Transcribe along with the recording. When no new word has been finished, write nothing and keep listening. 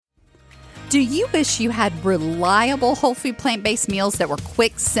Do you wish you had reliable whole food plant-based meals that were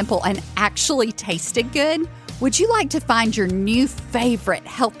quick, simple, and actually tasted good? Would you like to find your new favorite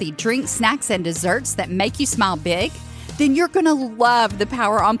healthy drinks, snacks, and desserts that make you smile big? Then you're going to love the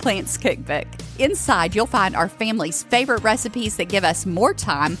Power on Plants cookbook. Inside, you'll find our family's favorite recipes that give us more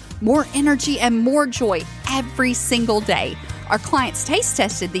time, more energy, and more joy every single day. Our clients taste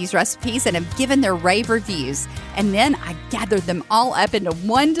tested these recipes and have given their rave reviews. And then I gathered them all up into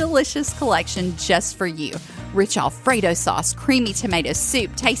one delicious collection just for you. Rich Alfredo sauce, creamy tomato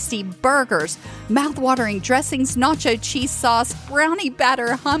soup, tasty burgers, mouth-watering dressings, nacho cheese sauce, brownie batter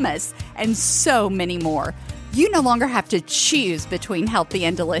hummus, and so many more. You no longer have to choose between healthy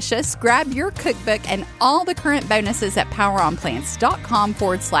and delicious. Grab your cookbook and all the current bonuses at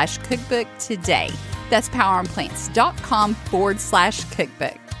poweronplants.com/cookbook today. That's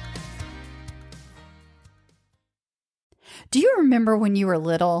poweronplants.com/cookbook. Do you remember when you were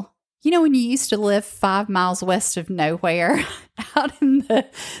little? You know, when you used to live 5 miles west of nowhere, out in the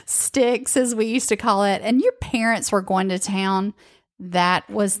sticks, as we used to call it, and your parents were going to town? That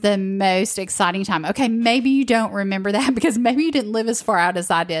was the most exciting time. Okay, maybe you don't remember that because maybe you didn't live as far out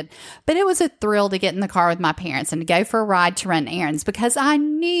as I did. But it was a thrill to get in the car with my parents and to go for a ride to run errands because I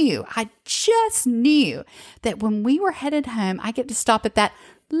just knew that when we were headed home, I get to stop at that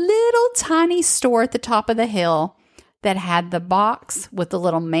little tiny store at the top of the hill that had the box with the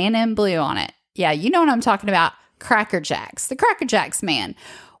little man in blue on it. Yeah, you know what I'm talking about. Cracker Jacks, the Cracker Jacks man.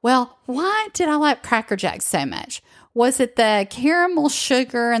 Well, why did I like Cracker Jacks so much? Was it the caramel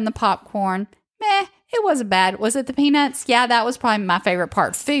sugar and the popcorn? Meh, it wasn't bad. Was it the peanuts? Yeah, that was probably my favorite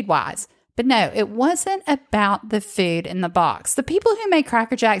part food-wise. But no, it wasn't about the food in the box. The people who made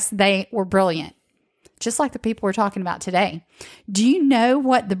Cracker Jacks, they were brilliant. Just like the people we're talking about today. Do you know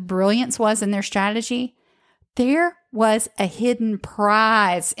what the brilliance was in their strategy? There was a hidden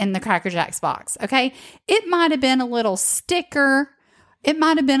prize in the Cracker Jacks box, okay? It might have been a little sticker. It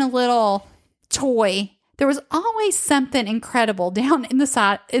might have been a little toy. There was always something incredible down in the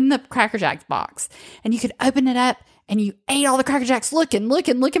side in the Cracker Jacks box. And you could open it up and you ate all the Cracker Jacks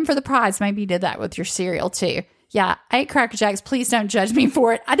looking for the prize. Maybe you did that with your cereal too. Yeah, I ate Cracker Jacks. Please don't judge me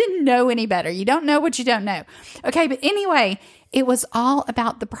for it. I didn't know any better. You don't know what you don't know. Okay, but anyway, it was all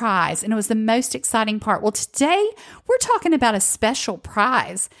about the prize and it was the most exciting part. Well, today we're talking about a special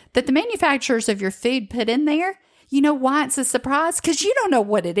prize that the manufacturers of your food put in there. You know why it's a surprise? Because you don't know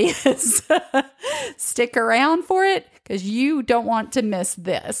what it is. Stick around for it because you don't want to miss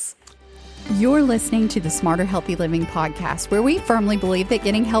this. You're listening to the Smarter Healthy Living podcast, where we firmly believe that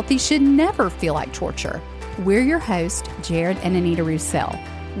getting healthy should never feel like torture. We're your hosts, Jared and Anita Roussel.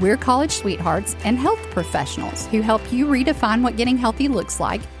 We're college sweethearts and health professionals who help you redefine what getting healthy looks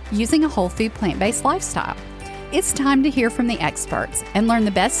like using a whole food plant-based lifestyle. It's time to hear from the experts and learn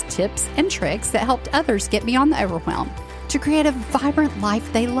the best tips and tricks that helped others get beyond the overwhelm to create a vibrant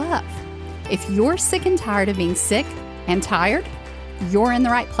life they love. If you're sick and tired of being sick and tired, you're in the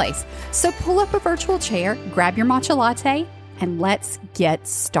right place. So pull up a virtual chair, grab your matcha latte, and let's get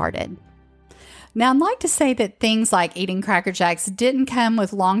started. Now, I'd like to say that things like eating Cracker Jacks didn't come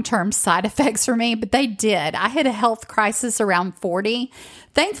with long-term side effects for me, but they did. I hit a health crisis around 40.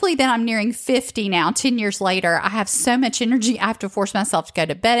 Thankfully, then I'm nearing 50 now, 10 years later. I have so much energy, I have to force myself to go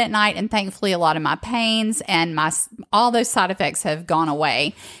to bed at night, and thankfully, a lot of my pains and all those side effects have gone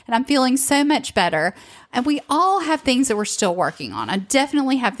away, and I'm feeling so much better. And we all have things that we're still working on. I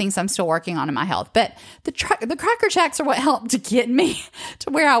definitely have things I'm still working on in my health, but the Cracker Jacks are what helped to get me to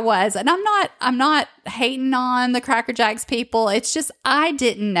where I was. And I'm not hating on the Cracker Jacks people. It's just I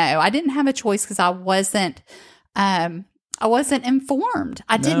didn't know. I didn't have a choice because I wasn't informed.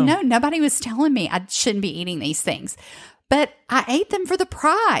 I didn't know. Nobody was telling me I shouldn't be eating these things. But I ate them for the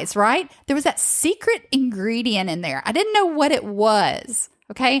prize, right? There was that secret ingredient in there. I didn't know what it was.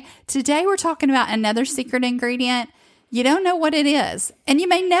 Okay, today we're talking about another secret ingredient. You don't know what it is, and you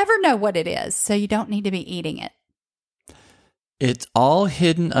may never know what it is, so you don't need to be eating it. It's all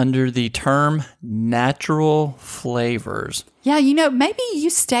hidden under the term natural flavors. Yeah, you know, maybe you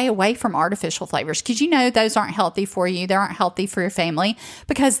stay away from artificial flavors because you know those aren't healthy for you. They aren't healthy for your family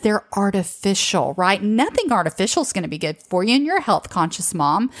because they're artificial, right? Nothing artificial is going to be good for you, and you're a health conscious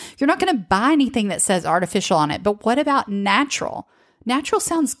mom. You're not going to buy anything that says artificial on it, but what about natural? Natural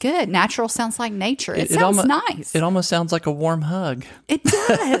sounds good. Natural sounds like nature. It sounds nice. It almost sounds like a warm hug. It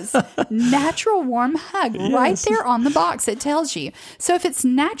does. Natural warm hug. Yes. Right there on the box. It tells you. So if it's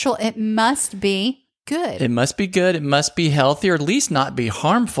natural, it must be good. It must be good. It must be healthy, or at least not be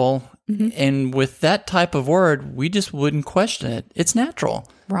harmful. Mm-hmm. And with that type of word, we just wouldn't question it. It's natural.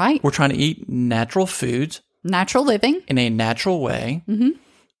 Right. We're trying to eat natural foods. Natural living. In a natural way. Mm-hmm.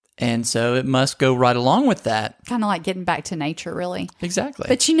 And so it must go right along with that. Kind of like getting back to nature, really. Exactly.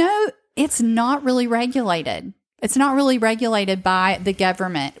 But it's not really regulated. It's not really regulated by the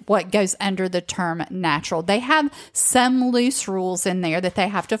government, what goes under the term natural. They have some loose rules in there that they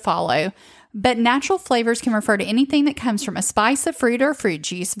have to follow. But natural flavors can refer to anything that comes from a spice, a fruit or fruit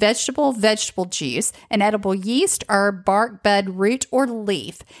juice, vegetable juice, an edible yeast, herb, bark, bud, root, or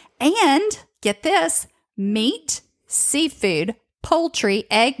leaf. And, get this, meat, seafood, poultry,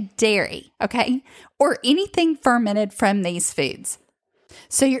 egg, dairy, okay? Or anything fermented from these foods.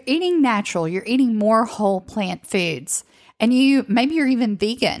 So you're eating natural, you're eating more whole plant foods, and maybe you're even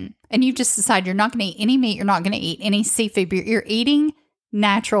vegan, and you've just decided you're not going to eat any meat, you're not going to eat any seafood, but you're eating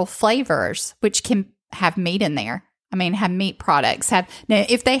natural flavors, which can have meat in there. I mean, have meat products. Now,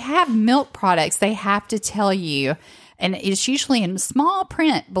 if they have milk products, they have to tell you, and it's usually in small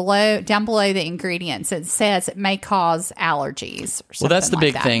print down below the ingredients. It says it may cause allergies. Or well, that's the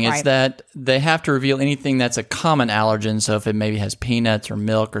big thing. Right? Is that they have to reveal anything that's a common allergen. So if it maybe has peanuts or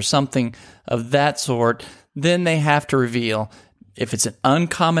milk or something of that sort, then they have to reveal. If it's an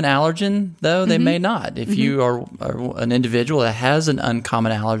uncommon allergen, though, they may not. If you are an individual that has an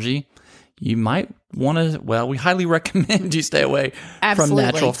uncommon allergy, you might want to, we highly recommend you stay away from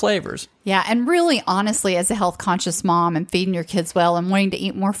natural flavors. Yeah, and really, honestly, as a health-conscious mom and feeding your kids well and wanting to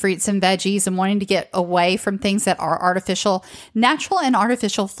eat more fruits and veggies and wanting to get away from things that are artificial, natural and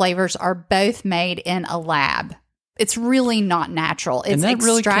artificial flavors are both made in a lab. It's really not natural. It's and that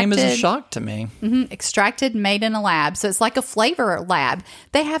really came as a shock to me. Extracted, made in a lab. So it's like a flavor lab.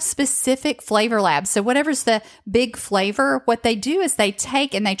 They have specific flavor labs. So whatever's the big flavor, what they do is they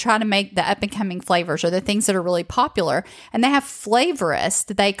take and they try to make the up-and-coming flavors or the things that are really popular. And they have flavorists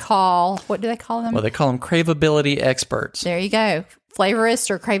that they call, what do they call them? Well, they call them craveability experts. There you go.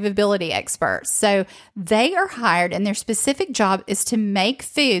 Flavorists or craveability experts. So they are hired and their specific job is to make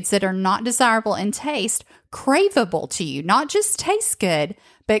foods that are not desirable in taste craveable to you, not just taste good,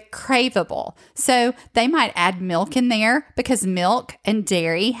 but craveable. So they might add milk in there because milk and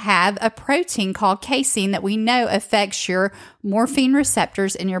dairy have a protein called casein that we know affects your morphine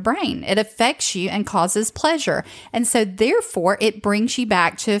receptors in your brain. It affects you and causes pleasure. And so therefore, it brings you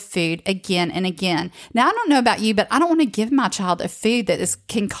back to a food again and again. Now, I don't know about you, but I don't want to give my child a food that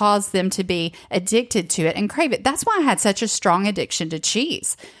can cause them to be addicted to it and crave it. That's why I had such a strong addiction to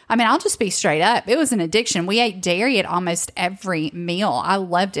cheese. I mean, I'll just be straight up. It was an addiction. We ate dairy at almost every meal. I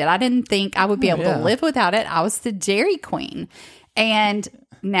loved it. I didn't think I would be able to live without it. I was the dairy queen. And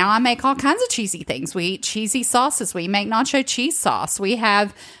now I make all kinds of cheesy things. We eat cheesy sauces. We make nacho cheese sauce. We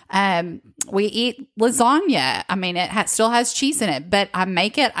have, we eat lasagna. I mean, it still has cheese in it, but I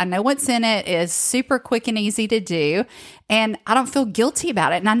make it. I know what's in it. It is super quick and easy to do. And I don't feel guilty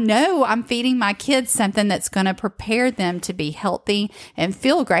about it. And I know I'm feeding my kids something that's going to prepare them to be healthy and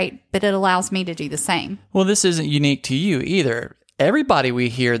feel great, but it allows me to do the same. Well, this isn't unique to you either. Everybody we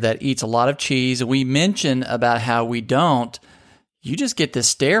hear that eats a lot of cheese, we mention about how we don't. You just get this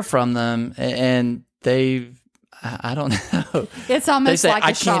stare from them, and I don't know. It's almost they say, like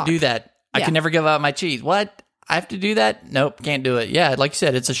I can't do that. I can never give up my cheese. What? I have to do that? Nope, can't do it. Yeah, like you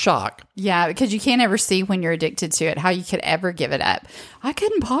said, it's a shock. Yeah, because you can't ever see when you're addicted to it, how you could ever give it up. I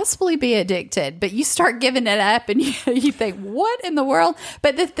couldn't possibly be addicted, but you start giving it up and you think, what in the world?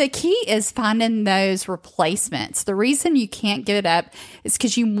 But the key is finding those replacements. The reason you can't give it up is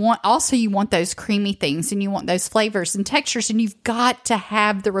because you want those creamy things and you want those flavors and textures, and you've got to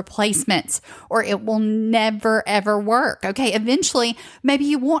have the replacements or it will never, ever work. Okay, eventually, maybe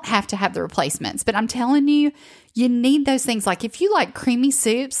you won't have to have the replacements, but I'm telling you, you need those things. Like if you like creamy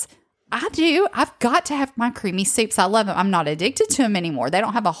soups, I do. I've got to have my creamy soups. I love them. I'm not addicted to them anymore. They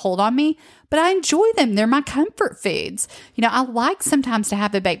don't have a hold on me, but I enjoy them. They're my comfort foods. You know, I like sometimes to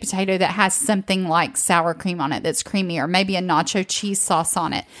have a baked potato that has something like sour cream on it that's creamy, or maybe a nacho cheese sauce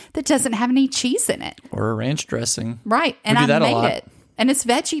on it that doesn't have any cheese in it. Or a ranch dressing. Right. And I made it. And it's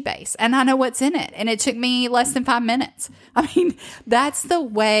veggie based and I know what's in it. And it took me less than 5 minutes. I mean, that's the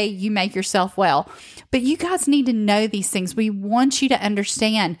way you make yourself well. But you guys need to know these things. We want you to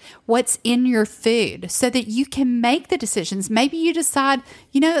understand what's in your food so that you can make the decisions. Maybe you decide,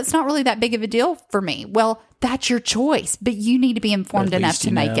 it's not really that big of a deal for me. Well, that's your choice, but you need to be informed enough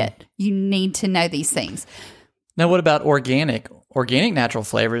to make it. You need to know these things. Now, what about organic natural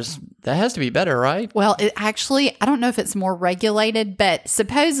flavors? That has to be better, right? Well, I don't know if it's more regulated, but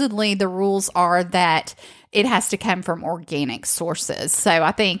supposedly the rules are that it has to come from organic sources. So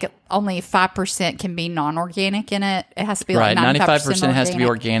I think only 5% can be non-organic in it. It has to be right. like 95% has to be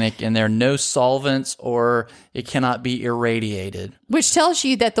organic, and there are no solvents, or it cannot be irradiated. Which tells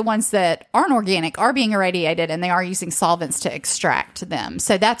you that the ones that aren't organic are being irradiated, and they are using solvents to extract them.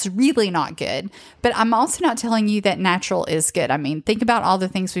 So that's really not good. But I'm also not telling you that natural is good. I mean, think about all the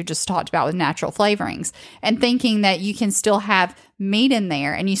things we've just talked about with natural flavorings, and thinking that you can still have meat in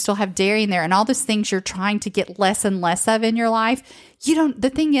there and you still have dairy in there and all those things you're trying to get less and less of in your life.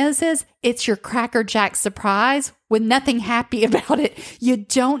 The thing is it's your Cracker Jack surprise with nothing happy about it. You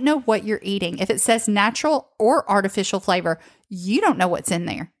don't know what you're eating. If it says natural or artificial flavor, you don't know what's in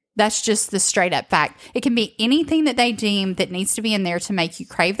there. That's just the straight up fact. It can be anything that they deem that needs to be in there to make you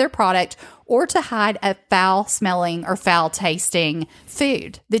crave their product or to hide a foul smelling or foul tasting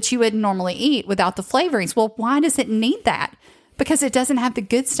food that you would normally eat without the flavorings. Well, why does it need that? Because it doesn't have the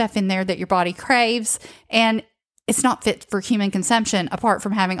good stuff in there that your body craves, and it's not fit for human consumption apart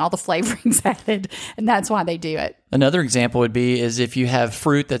from having all the flavorings added, and that's why they do it. Another example would be is if you have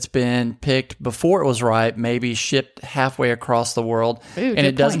fruit that's been picked before it was ripe, maybe shipped halfway across the world, and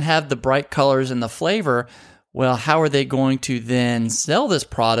it doesn't have the bright colors and the flavor, well, how are they going to then sell this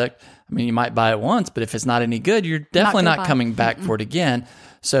product? I mean, you might buy it once, but if it's not any good, you're definitely not coming back for it again.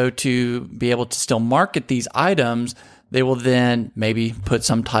 So to be able to still market these items, they will then maybe put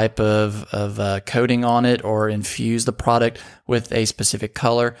some type of coating on it, or infuse the product with a specific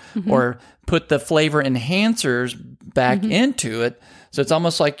color, or put the flavor enhancers back into it. So it's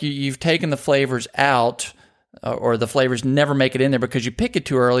almost like you've taken the flavors out, or the flavors never make it in there because you pick it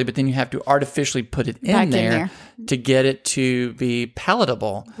too early, but then you have to artificially put it in there to get it to be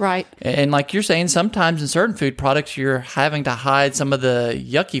palatable. Right. And like you're saying, sometimes in certain food products, you're having to hide some of the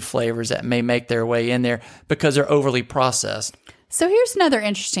yucky flavors that may make their way in there because they're overly processed. So here's another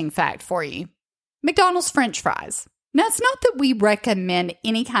interesting fact for you. McDonald's French fries. Now, it's not that we recommend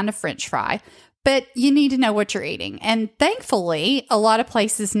any kind of French fry, but you need to know what you're eating. And thankfully, a lot of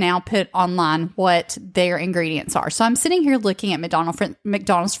places now put online what their ingredients are. So I'm sitting here looking at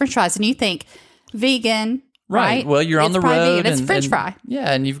McDonald's French fries, and you think vegan, right? Well, you're on the road. It's French fry.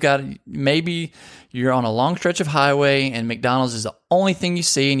 Yeah, and you've got, maybe you're on a long stretch of highway, and McDonald's is the only thing you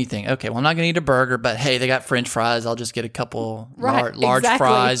see, and you think, okay, well, I'm not going to eat a burger, but hey, they got French fries. I'll just get a couple large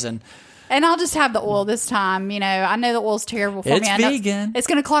fries And I'll just have the oil this time. I know the oil's terrible for me. It's vegan. It's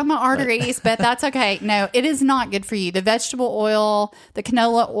going to clog my arteries, but that's okay. No, it is not good for you. The vegetable oil, the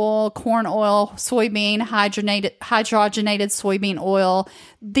canola oil, corn oil, soybean, hydrogenated soybean oil.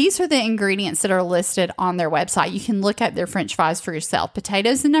 These are the ingredients that are listed on their website. You can look at their French fries for yourself.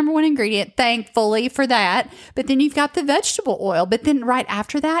 Potatoes, the number one ingredient, thankfully for that. But then you've got the vegetable oil. But then right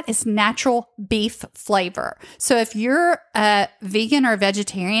after that is natural beef flavor. So if you're a vegan or a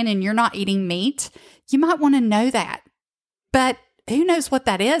vegetarian and you're not eating meat, you might want to know that. But who knows what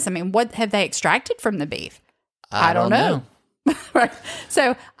that is? I mean, what have they extracted from the beef? I don't know. Right.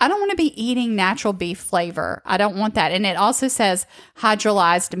 So I don't want to be eating natural beef flavor. I don't want that. And it also says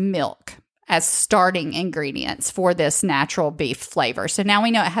hydrolyzed milk as starting ingredients for this natural beef flavor. So now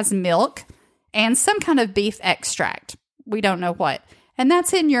we know it has milk and some kind of beef extract. We don't know what. And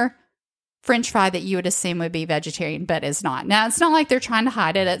that's in your French fry that you would assume would be vegetarian, but is not. Now, it's not like they're trying to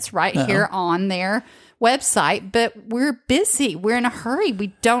hide it. It's right here on their website, but we're busy. We're in a hurry. We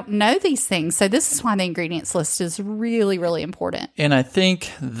don't know these things. So this is why the ingredients list is really, really important. And I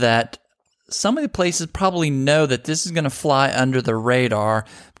think that some of the places probably know that this is going to fly under the radar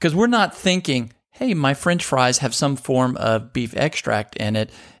because we're not thinking, hey, my French fries have some form of beef extract in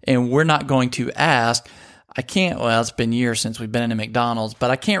it, and we're not going to ask. It's been years since we've been in a McDonald's, but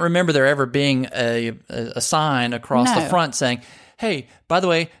I can't remember there ever being a sign across the front saying, hey, by the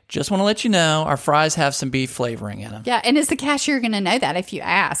way, just want to let you know our fries have some beef flavoring in them. Yeah, and is the cashier going to know that if you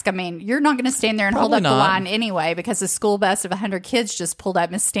ask? I mean, you're not going to stand there and hold up the line anyway because a school bus of 100 kids just pulled up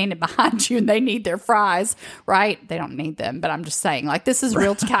and is standing behind you and they need their fries, right? They don't need them, but I'm just saying, like, this is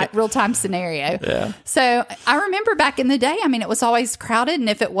real-time scenario. Yeah. So I remember back in the day, I mean, it was always crowded, and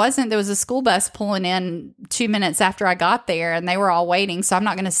if it wasn't, there was a school bus pulling in 2 minutes after I got there, and they were all waiting, so I'm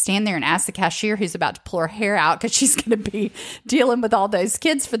not going to stand there and ask the cashier who's about to pull her hair out because she's going to be dealing with all those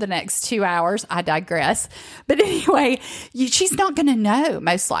kids for the next 2 hours. I digress. But anyway, she's not going to know,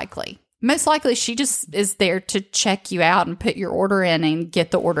 most likely. Most likely, she just is there to check you out and put your order in and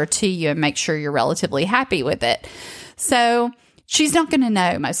get the order to you and make sure you're relatively happy with it. So she's not going to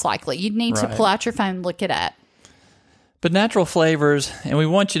know, most likely. You'd need to pull out your phone and look it up. But natural flavors, and we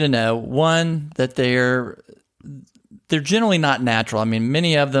want you to know, one, that they're generally not natural. I mean,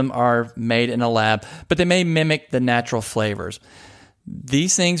 many of them are made in a lab, but they may mimic the natural flavors.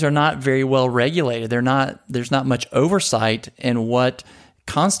 these things are not very well regulated. There's not much oversight in what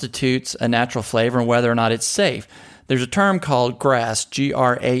constitutes a natural flavor and whether or not it's safe. There's a term called GRAS,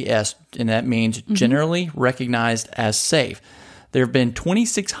 G-R-A-S, and that means generally recognized as safe. There have been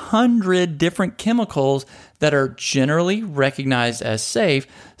 2,600 different chemicals that are generally recognized as safe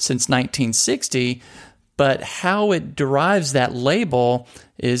since 1960, but how it derives that label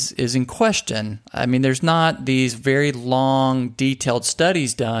is in question. I mean, there's not these very long, detailed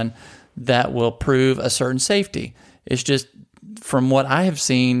studies done that will prove a certain safety. It's just, from what I have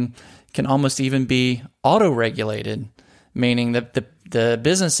seen, can almost even be auto-regulated, meaning that the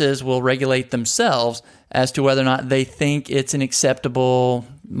businesses will regulate themselves as to whether or not they think it's an acceptable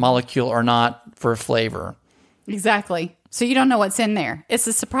molecule or not for flavor. Exactly. So you don't know what's in there. It's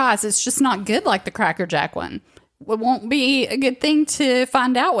a surprise. It's just not good like the Cracker Jack one. It won't be a good thing to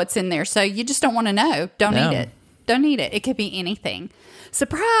find out what's in there. So you just don't want to know. Don't eat it. Don't eat it. It could be anything.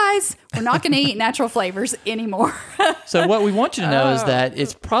 Surprise! We're not going to eat natural flavors anymore. So what we want you to know is that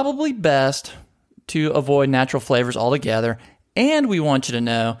it's probably best to avoid natural flavors altogether. And we want you to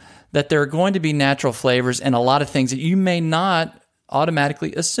know that there are going to be natural flavors in a lot of things that you may not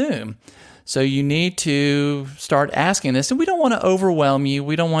automatically assume. So you need to start asking this. And we don't want to overwhelm you.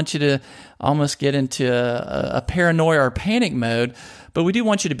 We don't want you to almost get into a paranoia or panic mode. But we do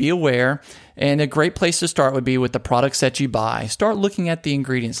want you to be aware. And a great place to start would be with the products that you buy. Start looking at the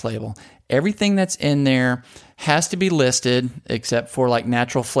ingredients label. Everything that's in there has to be listed, except for like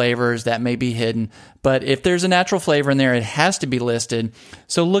natural flavors that may be hidden. But if there's a natural flavor in there, it has to be listed.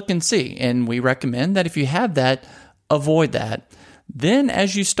 So look and see. And we recommend that if you have that, avoid that. Then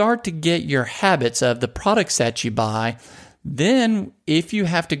as you start to get your habits of the products that you buy, then if you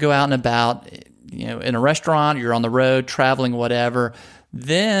have to go out and about, in a restaurant, you're on the road, traveling, whatever,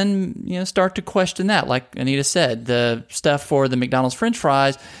 then, start to question that. Like Anita said, the stuff for the McDonald's French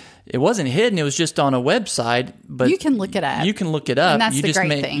fries, it wasn't hidden. It was just on a website, but you can look it up. You can look it up. And that's the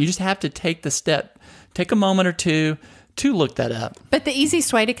great thing. You just have to take the step, take a moment or two to look that up. But the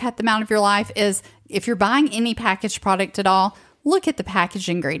easiest way to cut them out of your life is if you're buying any packaged product at all, look at the packaged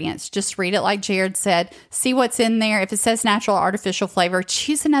ingredients. Just read it like Jared said. See what's in there. If it says natural or artificial flavor,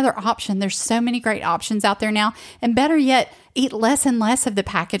 choose another option. There's so many great options out there now. And better yet, eat less and less of the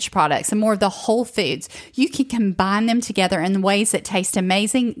packaged products and more of the whole foods. You can combine them together in ways that taste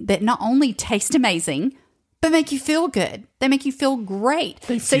amazing, that not only taste amazing, but make you feel good. They make you feel great.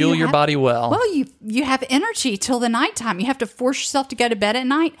 They fuel your body well. Well, you have energy till the nighttime. You have to force yourself to go to bed at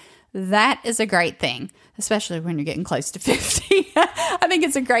night. That is a great thing, especially when you're getting close to 50. I think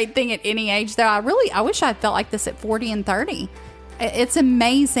it's a great thing at any age, though. I wish I felt like this at 40 and 30. It's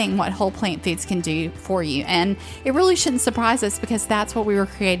amazing what whole plant foods can do for you. And it really shouldn't surprise us because that's what we were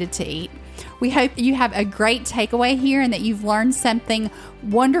created to eat. We hope you have a great takeaway here and that you've learned something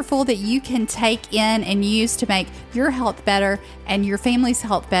wonderful that you can take in and use to make your health better and your family's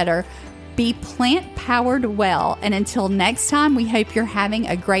health better. Be plant-powered well. And until next time, we hope you're having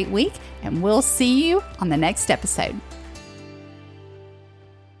a great week, and we'll see you on the next episode.